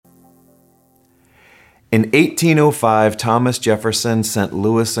In 1805, Thomas Jefferson sent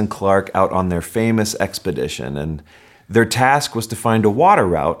Lewis and Clark out on their famous expedition, and their task was to find a water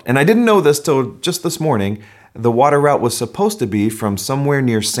route. And I didn't know this till just this morning. The water route was supposed to be from somewhere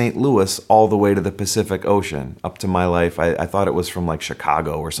near St. Louis all the way to the Pacific Ocean. Up to my life, I thought it was from like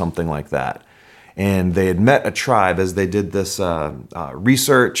Chicago or something like that. And they had met a tribe as they did this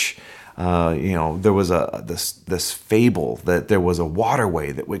research. There was this fable that there was a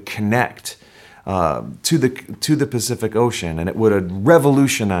waterway that would connect to the Pacific Ocean, and it would have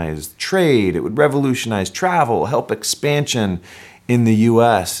revolutionized trade, it would revolutionize travel, help expansion in the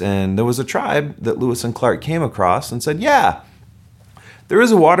U.S. And there was a tribe that Lewis and Clark came across and said, yeah, there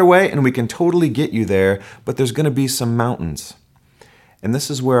is a waterway and we can totally get you there, but there's going to be some mountains. And this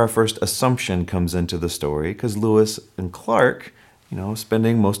is where our first assumption comes into the story, because Lewis and Clark,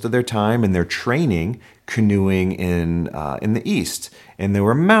 spending most of their time in their training canoeing in the east, and there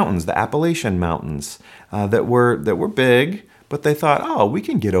were mountains, the Appalachian Mountains, that were big, but they thought, oh, we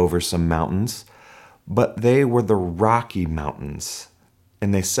can get over some mountains. But they were the Rocky Mountains,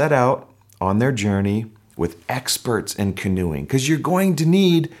 and they set out on their journey with experts in canoeing, because you're going to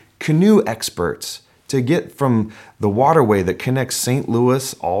need canoe experts to get from the waterway that connects St.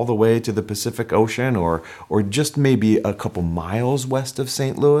 Louis all the way to the Pacific Ocean, or just maybe a couple miles west of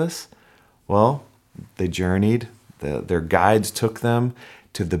St. Louis. Well, they journeyed. Their guides took them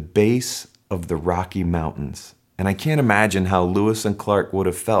to the base of the Rocky Mountains. And I can't imagine how Lewis and Clark would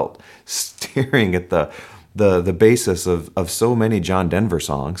have felt staring at the basis of so many John Denver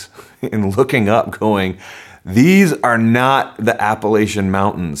songs and looking up going, these are not the Appalachian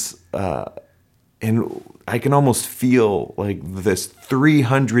Mountains. And I can almost feel like this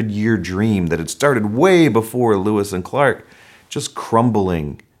 300-year dream that had started way before Lewis and Clark just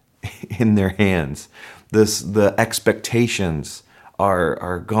crumbling in their hands. The expectations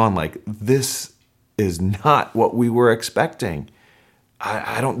are gone. Like, this is not what we were expecting.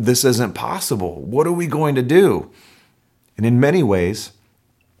 This isn't possible. What are we going to do? And in many ways,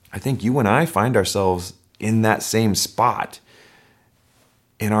 I think you and I find ourselves in that same spot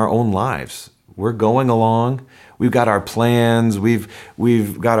in our own lives. We're going along. We've got our plans. We've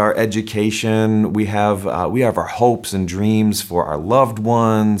got our education. We have our hopes and dreams for our loved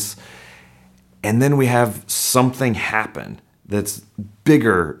ones. And then we have something happen that's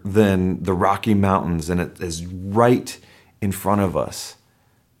bigger than the Rocky Mountains, and it is right in front of us.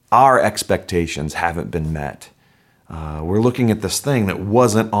 Our expectations haven't been met. We're looking at this thing that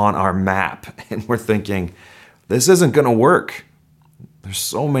wasn't on our map, and we're thinking, this isn't going to work. There's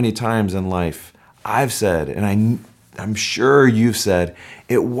so many times in life I've said, and I'm sure you've said,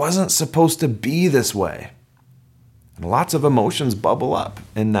 it wasn't supposed to be this way. And lots of emotions bubble up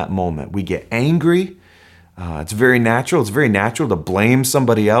in that moment. We get angry. It's very natural. It's very natural to blame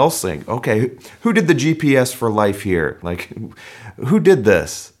somebody else, saying, okay, who did the GPS for life here? Like, who did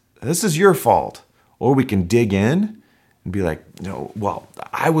this? This is your fault. Or we can dig in and be like, no, well,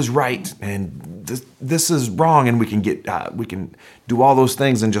 I was right, and this is wrong, and we can do all those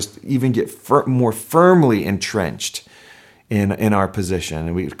things and just even get more firmly entrenched in our position.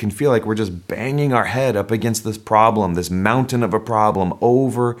 And we can feel like we're just banging our head up against this problem, this mountain of a problem,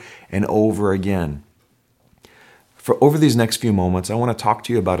 over and over again. Over these next few moments, I want to talk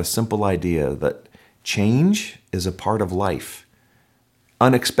to you about a simple idea that change is a part of life.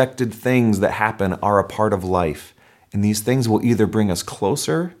 Unexpected things that happen are a part of life. And these things will either bring us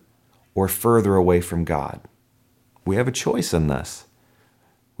closer or further away from God. We have a choice in this.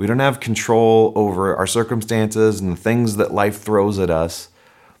 We don't have control over our circumstances and the things that life throws at us,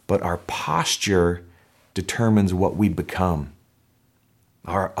 but our posture determines what we become.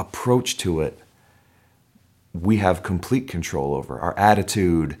 Our approach to it, we have complete control over. Our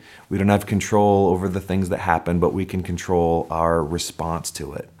attitude, we don't have control over the things that happen, but we can control our response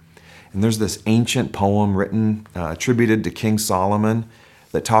to it. And there's this ancient poem written, attributed to King Solomon,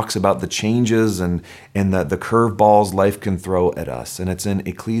 that talks about the changes and the curveballs life can throw at us. And it's in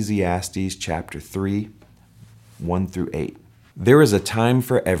Ecclesiastes chapter 3, 1-8. There is a time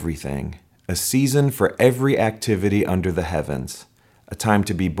for everything, a season for every activity under the heavens, a time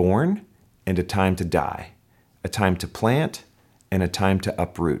to be born and a time to die, a time to plant and a time to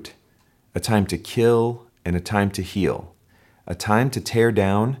uproot, a time to kill and a time to heal, a time to tear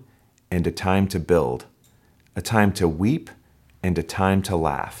down and a time to build, a time to weep and a time to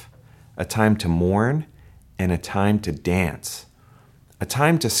laugh, a time to mourn and a time to dance, a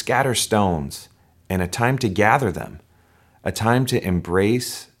time to scatter stones and a time to gather them, a time to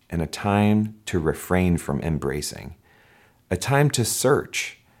embrace and a time to refrain from embracing, a time to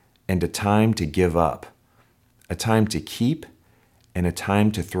search and a time to give up, a time to keep and a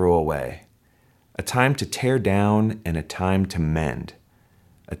time to throw away, a time to tear down and a time to mend,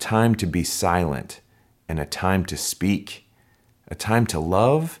 a time to be silent and a time to speak, a time to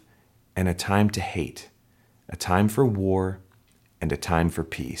love and a time to hate, a time for war and a time for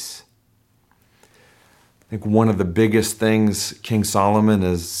peace. I think one of the biggest things King Solomon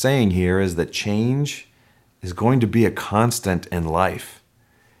is saying here is that change is going to be a constant in life,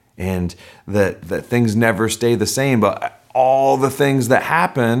 and that things never stay the same, but all the things that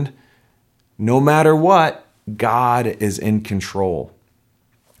happen, no matter what, God is in control.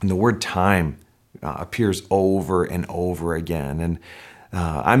 And the word time appears over and over again. And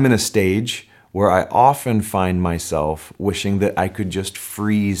I'm in a stage where I often find myself wishing that I could just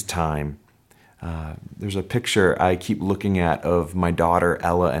freeze time. There's a picture I keep looking at of my daughter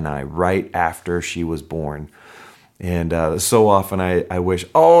Ella and I right after she was born. And so often I wish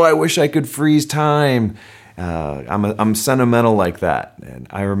I could freeze time. I'm sentimental like that. And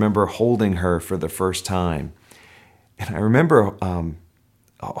I remember holding her for the first time. And I remember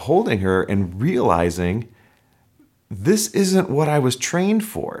holding her and realizing this isn't what I was trained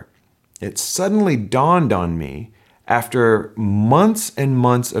for. It suddenly dawned on me after months and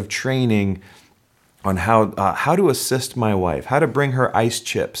months of training on how to assist my wife, how to bring her ice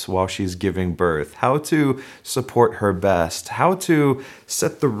chips while she's giving birth, how to support her best, how to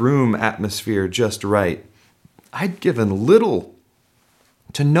set the room atmosphere just right. I'd given little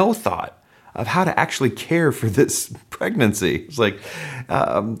to no thought of how to actually care for this pregnancy. It's like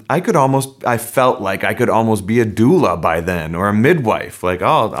I felt like I could almost be a doula by then or a midwife. Like,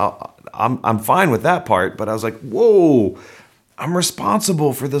 I'm fine with that part, but I was like, whoa, I'm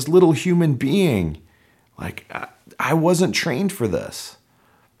responsible for this little human being. Like, I wasn't trained for this.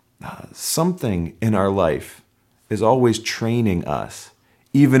 Something in our life is always training us,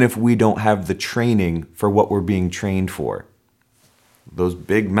 even if we don't have the training for what we're being trained for. Those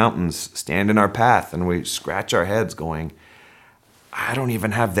big mountains stand in our path and we scratch our heads going, I don't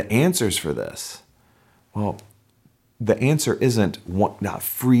even have the answers for this. Well, the answer isn't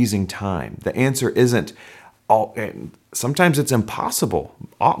freezing time. The answer isn't sometimes it's impossible.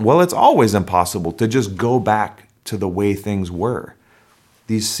 Well, it's always impossible to just go back to the way things were.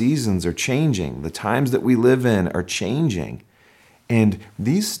 These seasons are changing. The times that we live in are changing. And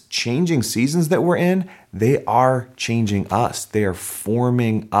these changing seasons that we're in, they are changing us. They are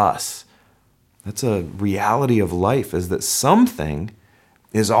forming us. That's a reality of life, is that something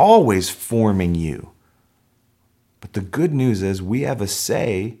is always forming you. But the good news is we have a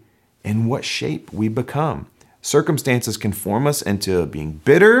say in what shape we become. Circumstances can form us into being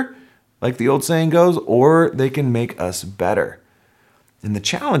bitter, like the old saying goes, or they can make us better. And the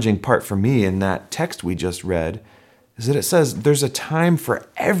challenging part for me in that text we just read is that it says there's a time for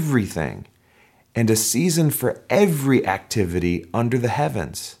everything and a season for every activity under the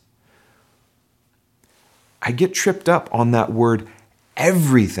heavens. I get tripped up on that word,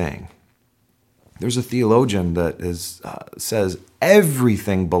 everything. There's a theologian that says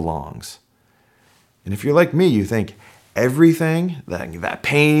everything belongs. And if you're like me, you think everything, that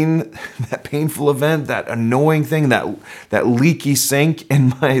pain, that painful event, that annoying thing, that leaky sink in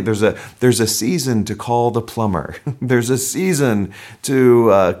there's a season to call the plumber. There's a season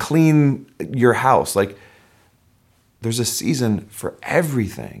to clean your house. Like, there's a season for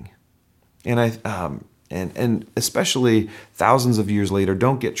everything. And and especially thousands of years later,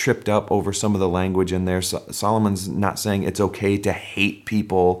 don't get tripped up over some of the language in there. Solomon's not saying it's okay to hate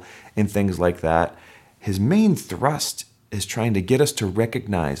people and things like that. His main thrust is trying to get us to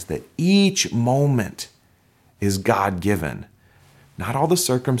recognize that each moment is God-given. Not all the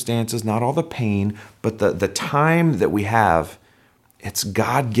circumstances, not all the pain, but the time that we have, it's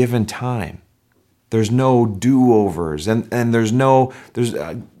God-given time. There's no do-overs, and there's no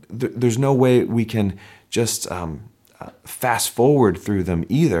way we can just fast forward through them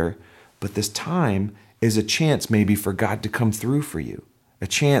either. But this time is a chance maybe for God to come through for you, a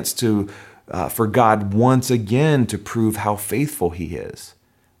chance for God once again to prove how faithful He is.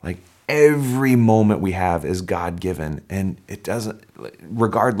 Like, every moment we have is God-given, and it doesn't,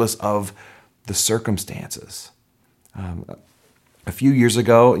 regardless of the circumstances. A few years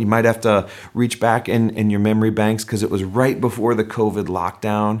ago, you might have to reach back in your memory banks because it was right before the COVID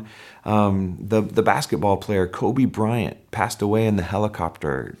lockdown. The basketball player Kobe Bryant passed away in the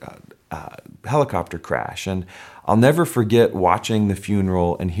helicopter crash, and I'll never forget watching the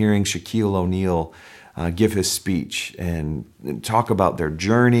funeral and hearing Shaquille O'Neal give his speech and talk about their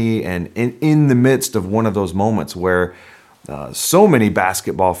journey, and in the midst of one of those moments where so many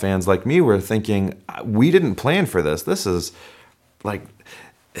basketball fans like me were thinking, we didn't plan for this. This is like,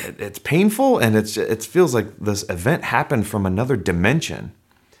 it's painful, and it feels like this event happened from another dimension.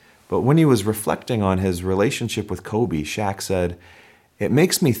 But when he was reflecting on his relationship with Kobe, Shaq said, "It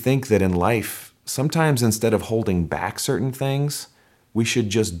makes me think that in life, sometimes instead of holding back certain things, we should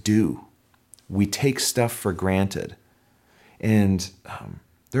just do. We take stuff for granted." And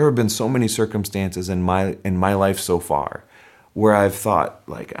there have been so many circumstances in my life so far where I've thought,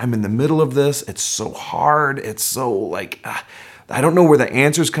 like, I'm in the middle of this. It's so hard. It's so like, I don't know where the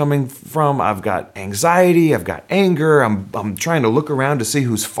answer's coming from. I've got anxiety. I've got anger. I'm trying to look around to see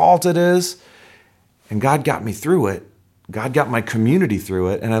whose fault it is. And God got me through it. God got my community through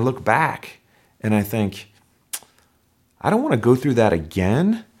it. And I look back and I think, I don't want to go through that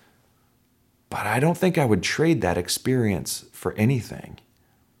again, but I don't think I would trade that experience for anything.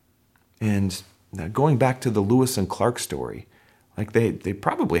 And going back to the Lewis and Clark story, like they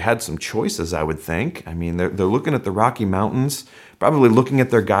probably had some choices, I would think. I mean, they're looking at the Rocky Mountains, probably looking at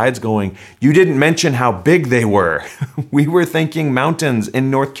their guides going, "You didn't mention how big they were. We were thinking mountains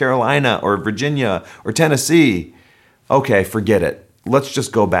in North Carolina or Virginia or Tennessee. Okay, forget it. Let's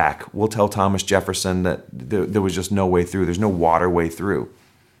just go back. We'll tell Thomas Jefferson that there was just no way through. There's no waterway through."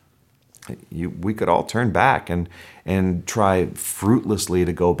 We could all turn back and try fruitlessly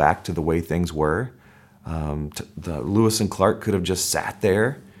to go back to the way things were. The Lewis and Clark could have just sat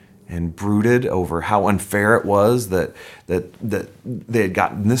there and brooded over how unfair it was that they had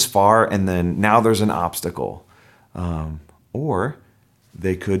gotten this far and then now there's an obstacle. Or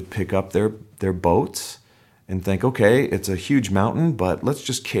they could pick up their boats and think, okay, it's a huge mountain, but let's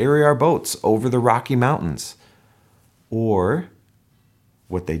just carry our boats over the Rocky Mountains. Or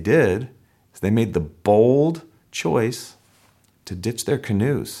what they did is they made the bold choice to ditch their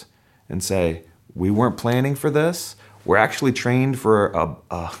canoes and say, we weren't planning for this. We're actually trained for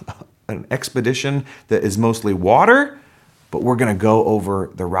an expedition that is mostly water, but we're going to go over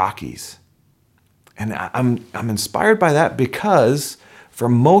the Rockies. And I'm inspired by that because for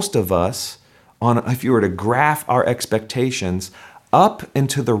most of us, if you were to graph our expectations, up and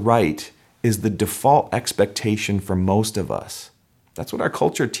to the right is the default expectation for most of us. That's what our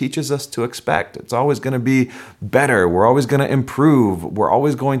culture teaches us to expect. It's always going to be better. We're always going to improve. We're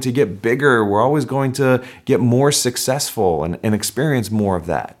always going to get bigger. We're always going to get more successful and experience more of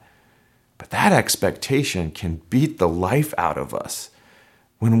that. But that expectation can beat the life out of us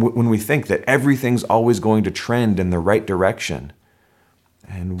when we think that everything's always going to trend in the right direction.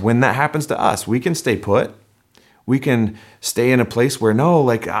 And when that happens to us, we can stay put. We can stay in a place where, no,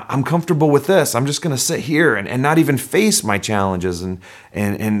 like, I'm comfortable with this. I'm just going to sit here and not even face my challenges and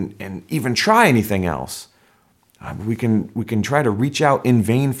even try anything else. We can try to reach out in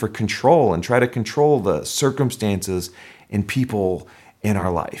vain for control and try to control the circumstances and people in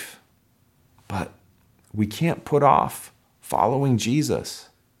our life. But we can't put off following Jesus.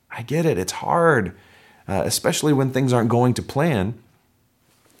 I get it. It's hard, especially when things aren't going to plan.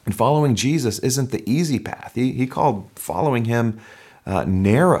 And following Jesus isn't the easy path. He called following him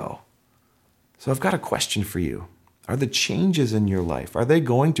narrow. So I've got a question for you. Are the changes in your life, are they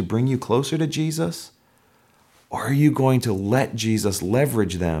going to bring you closer to Jesus? Or are you going to let Jesus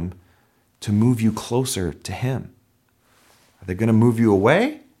leverage them to move you closer to him? Are they going to move you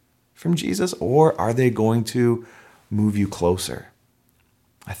away from Jesus, or are they going to move you closer?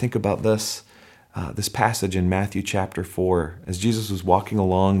 I think about this passage in Matthew chapter 4. As Jesus was walking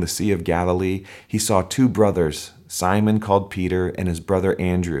along the Sea of Galilee, he saw two brothers, Simon called Peter and his brother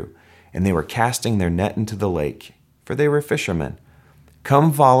Andrew, and they were casting their net into the lake, for they were fishermen.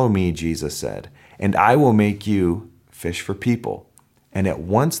 "Come follow me," Jesus said, "and I will make you fish for people." And at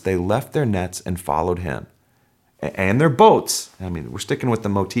once they left their nets and followed him. And their boats. I mean, we're sticking with the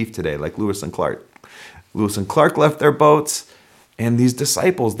motif today, like Lewis and Clark. Lewis and Clark left their boats, and these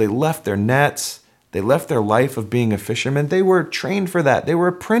disciples, they left their nets. They left their life of being a fisherman. They were trained for that. They were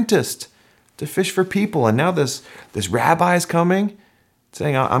apprenticed to fish for people. And now this rabbi is coming,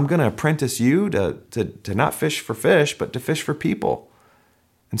 saying, I'm going to apprentice you to not fish for fish, but to fish for people.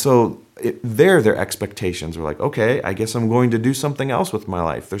 And so their expectations were like, okay, I guess I'm going to do something else with my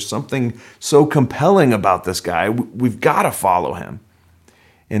life. There's something so compelling about this guy. We've got to follow him.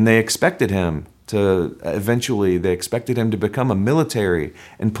 And they expected him they expected him to become a military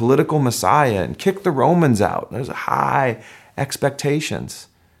and political messiah and kick the Romans out. There's high expectations.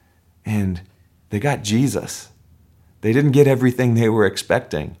 And they got Jesus. They didn't get everything they were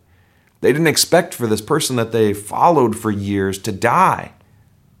expecting. They didn't expect for this person that they followed for years to die.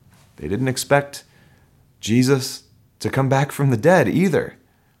 They didn't expect Jesus to come back from the dead either.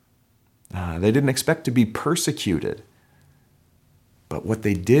 They didn't expect to be persecuted. But what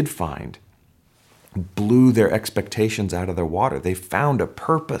they did find blew their expectations out of their water. They found a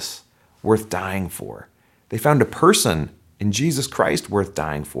purpose worth dying for. They found a person in Jesus Christ worth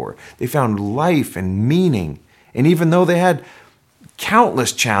dying for. They found life and meaning. And even though they had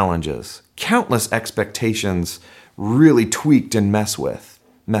countless challenges, countless expectations really tweaked and messed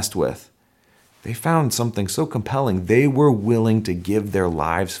with, they found something so compelling, they were willing to give their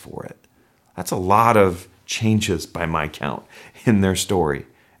lives for it. That's a lot of changes by my count in their story.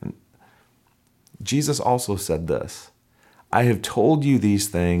 And Jesus also said this, I have told you these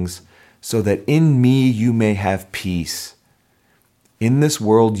things so that in me you may have peace. In this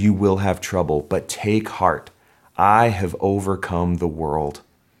world you will have trouble, but take heart. I have overcome the world.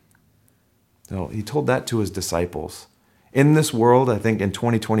 So he told that to his disciples. In this world, I think in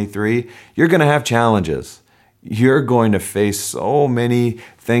 2023, you're going to have challenges. You're going to face so many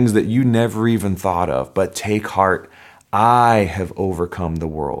things that you never even thought of, but take heart. I have overcome the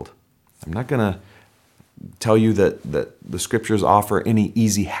world. I'm not going to tell you that the scriptures offer any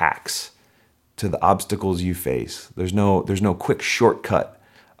easy hacks to the obstacles you face. There's no quick shortcut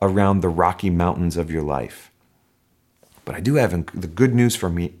around the rocky mountains of your life. But I do have the good news for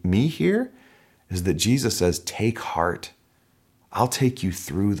me here is that Jesus says, take heart. I'll take you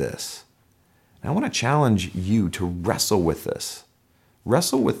through this. And I want to challenge you to wrestle with this.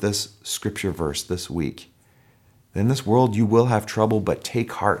 Wrestle with this scripture verse this week. In this world you will have trouble, but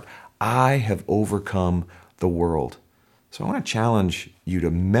take heart. I have overcome the world. So I want to challenge you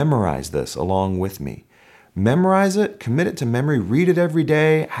to memorize this along with me. Memorize it, commit it to memory, read it every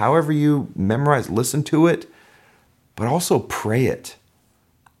day, however you memorize, listen to it, but also pray it.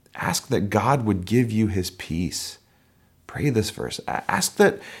 Ask that God would give you his peace. Pray this verse. Ask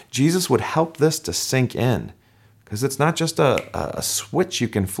that Jesus would help this to sink in, because it's not just a switch you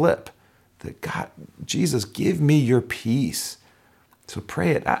can flip. That God, Jesus, give me your peace. So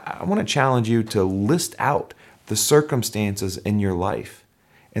pray it. I want to challenge you to list out the circumstances in your life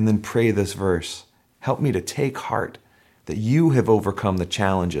and then pray this verse. Help me to take heart that you have overcome the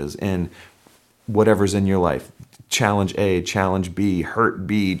challenges in whatever's in your life. Challenge A, challenge B, hurt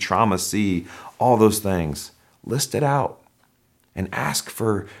B, trauma C, all those things. List it out and ask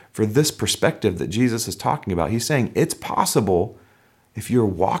for this perspective that Jesus is talking about. He's saying it's possible if you're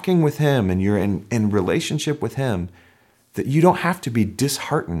walking with him and you're in relationship with him, that you don't have to be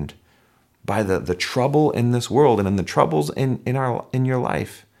disheartened by the trouble in this world and in the troubles in your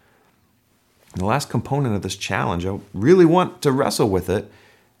life. And the last component of this challenge, I really want to wrestle with it,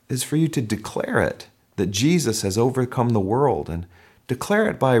 is for you to declare it, that Jesus has overcome the world, and declare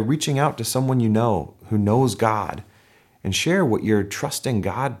it by reaching out to someone you know who knows God and share what you're trusting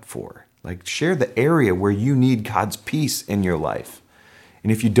God for. Like, share the area where you need God's peace in your life.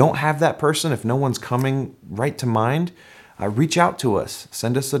 And if you don't have that person, if no one's coming right to mind, reach out to us.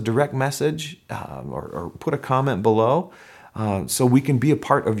 Send us a direct message or put a comment below so we can be a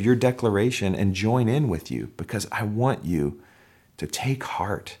part of your declaration and join in with you, because I want you to take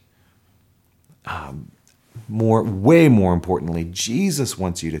heart. Way more importantly, Jesus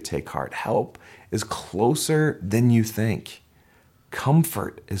wants you to take heart. Help is closer than you think.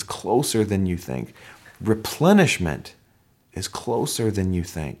 Comfort is closer than you think. Replenishment is closer than you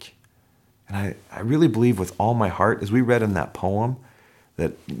think. And I really believe with all my heart, as we read in that poem,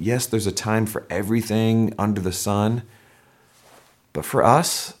 that yes, there's a time for everything under the sun. But for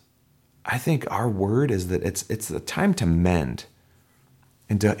us, I think our word is that it's the time to mend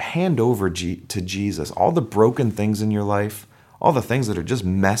and to hand over to Jesus all the broken things in your life, all the things that are just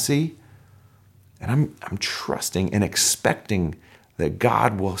messy. And I'm trusting and expecting that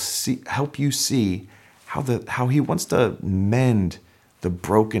God will help you see how he wants to mend the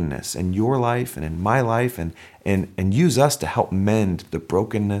brokenness in your life and in my life, and use us to help mend the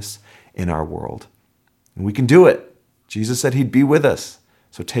brokenness in our world. And we can do it. Jesus said he'd be with us.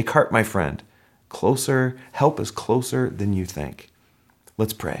 So take heart, my friend. Help is closer than you think.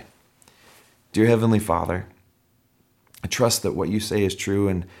 Let's pray. Dear Heavenly Father, I trust that what you say is true,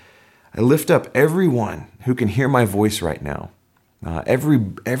 and I lift up everyone who can hear my voice right now.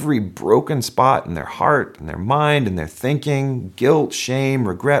 Every broken spot in their heart and their mind and their thinking, guilt, shame,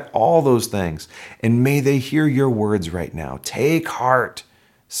 regret, all those things. And may they hear your words right now. Take heart,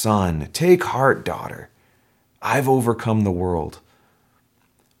 son. Take heart, daughter. I've overcome the world.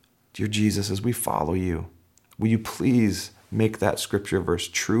 Dear Jesus, as we follow you, will you please make that scripture verse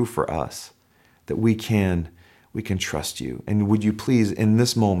true for us, that we can trust you. And would you please, in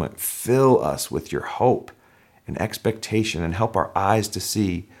this moment, fill us with your hope and expectation, and help our eyes to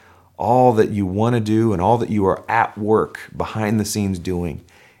see all that you want to do and all that you are at work behind the scenes doing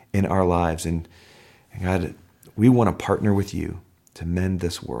in our lives. And God, we want to partner with you to mend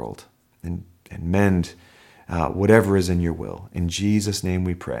this world and mend whatever is in your will. In Jesus' name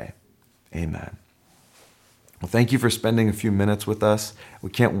we pray. Amen. Well, thank you for spending a few minutes with us.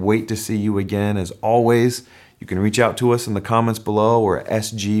 We can't wait to see you again. As always, you can reach out to us in the comments below or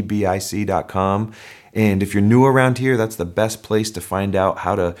sgbic.com. And if you're new around here, that's the best place to find out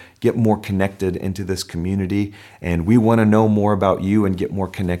how to get more connected into this community. And we want to know more about you and get more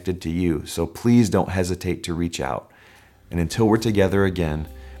connected to you. So please don't hesitate to reach out. And until we're together again,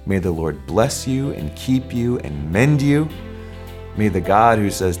 may the Lord bless you and keep you and mend you. May the God who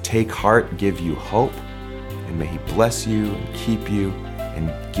says, "Take heart," give you hope. And may he bless you and keep you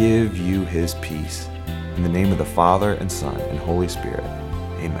and give you his peace. In the name of the Father and Son and Holy Spirit,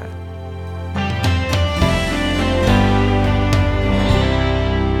 amen.